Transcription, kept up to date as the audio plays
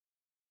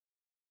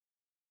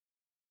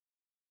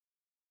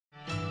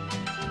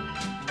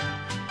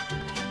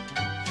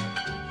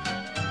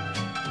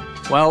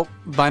Well,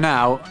 by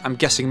now, I'm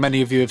guessing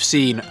many of you have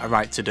seen A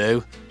Right to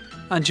Do,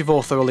 and you've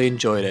all thoroughly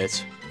enjoyed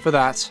it. For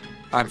that,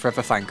 I'm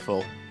forever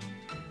thankful.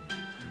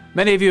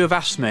 Many of you have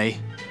asked me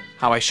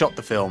how I shot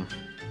the film,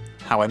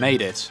 how I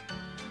made it.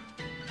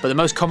 But the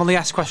most commonly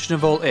asked question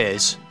of all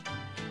is,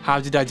 how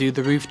did I do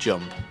the roof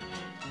jump?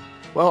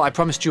 Well, I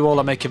promised you all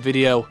I'd make a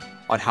video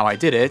on how I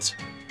did it,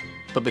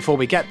 but before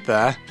we get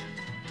there,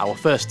 I will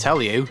first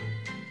tell you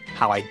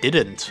how I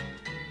didn't.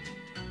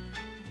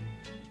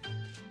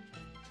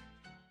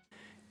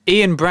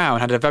 Ian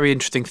Brown had a very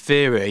interesting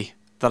theory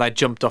that I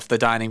jumped off the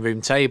dining room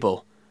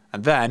table,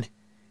 and then,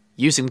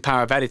 using the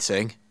power of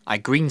editing, I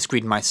green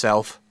screened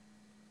myself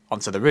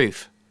onto the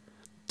roof.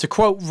 To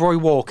quote Roy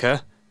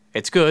Walker,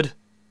 it's good,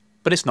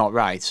 but it's not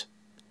right.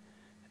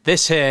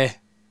 This here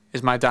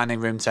is my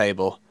dining room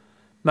table,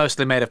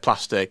 mostly made of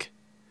plastic.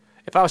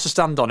 If I was to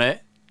stand on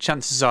it,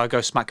 chances are I'd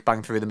go smack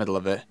bang through the middle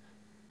of it.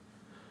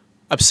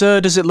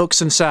 Absurd as it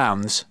looks and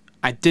sounds,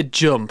 I did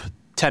jump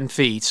 10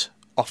 feet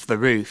off the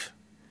roof.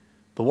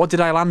 But what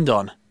did I land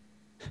on?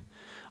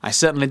 I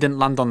certainly didn't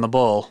land on the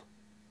ball.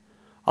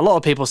 A lot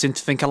of people seem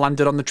to think I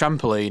landed on the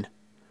trampoline.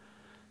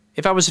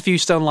 If I was a few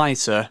stone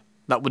lighter,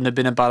 that wouldn't have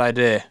been a bad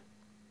idea.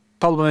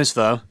 Problem is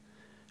though,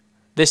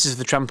 this is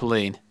the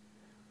trampoline.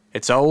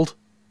 It's old,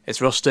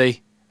 it's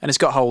rusty, and it's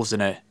got holes in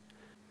it.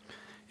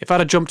 If I'd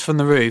have jumped from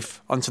the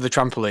roof onto the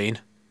trampoline,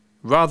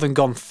 rather than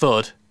gone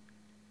thud,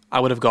 I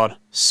would have gone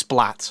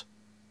splat.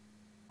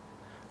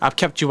 I've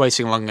kept you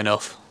waiting long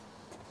enough.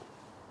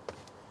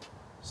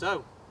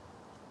 So,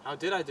 how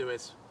did I do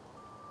it?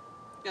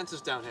 The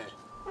answer's down here.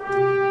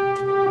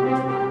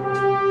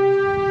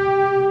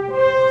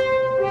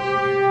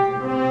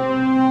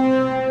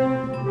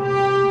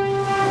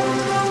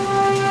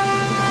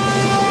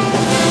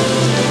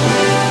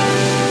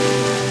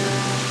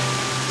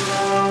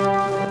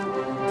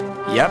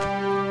 Yep,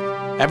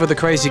 ever the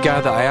crazy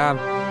guy that I am,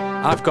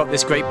 I've got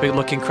this great big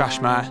looking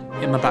crash mat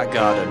in my back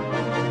garden.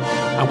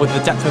 And with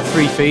the depth of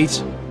 3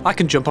 feet, I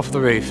can jump off the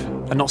roof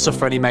and not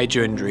suffer any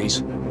major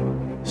injuries.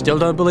 Still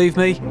don't believe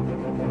me?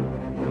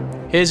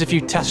 Here's a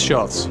few test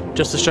shots,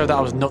 just to show that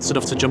I was nuts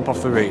enough to jump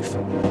off the roof.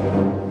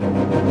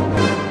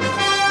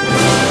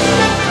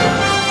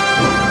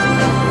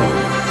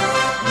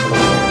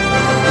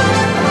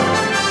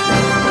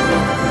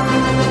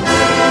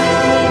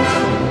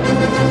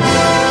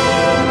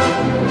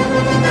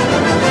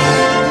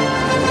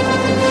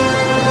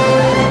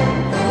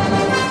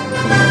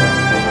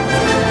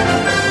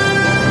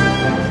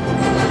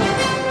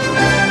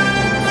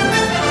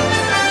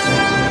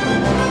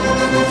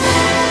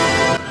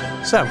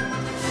 So,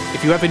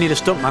 if you ever need a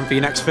stuntman for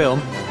your next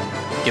film,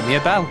 give me a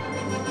bell.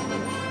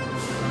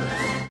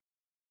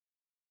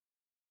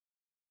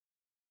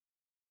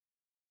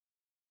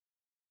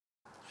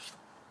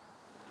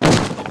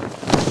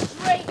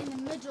 Right in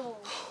the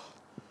middle.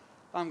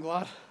 I'm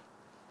glad.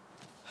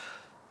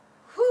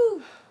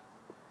 Whew.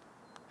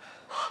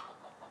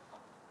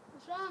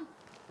 What's wrong?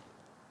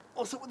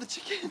 What's up with the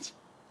chickens?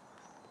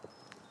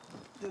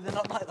 They're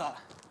not like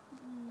that.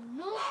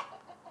 No.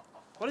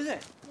 What is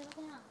it? You're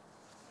looking at.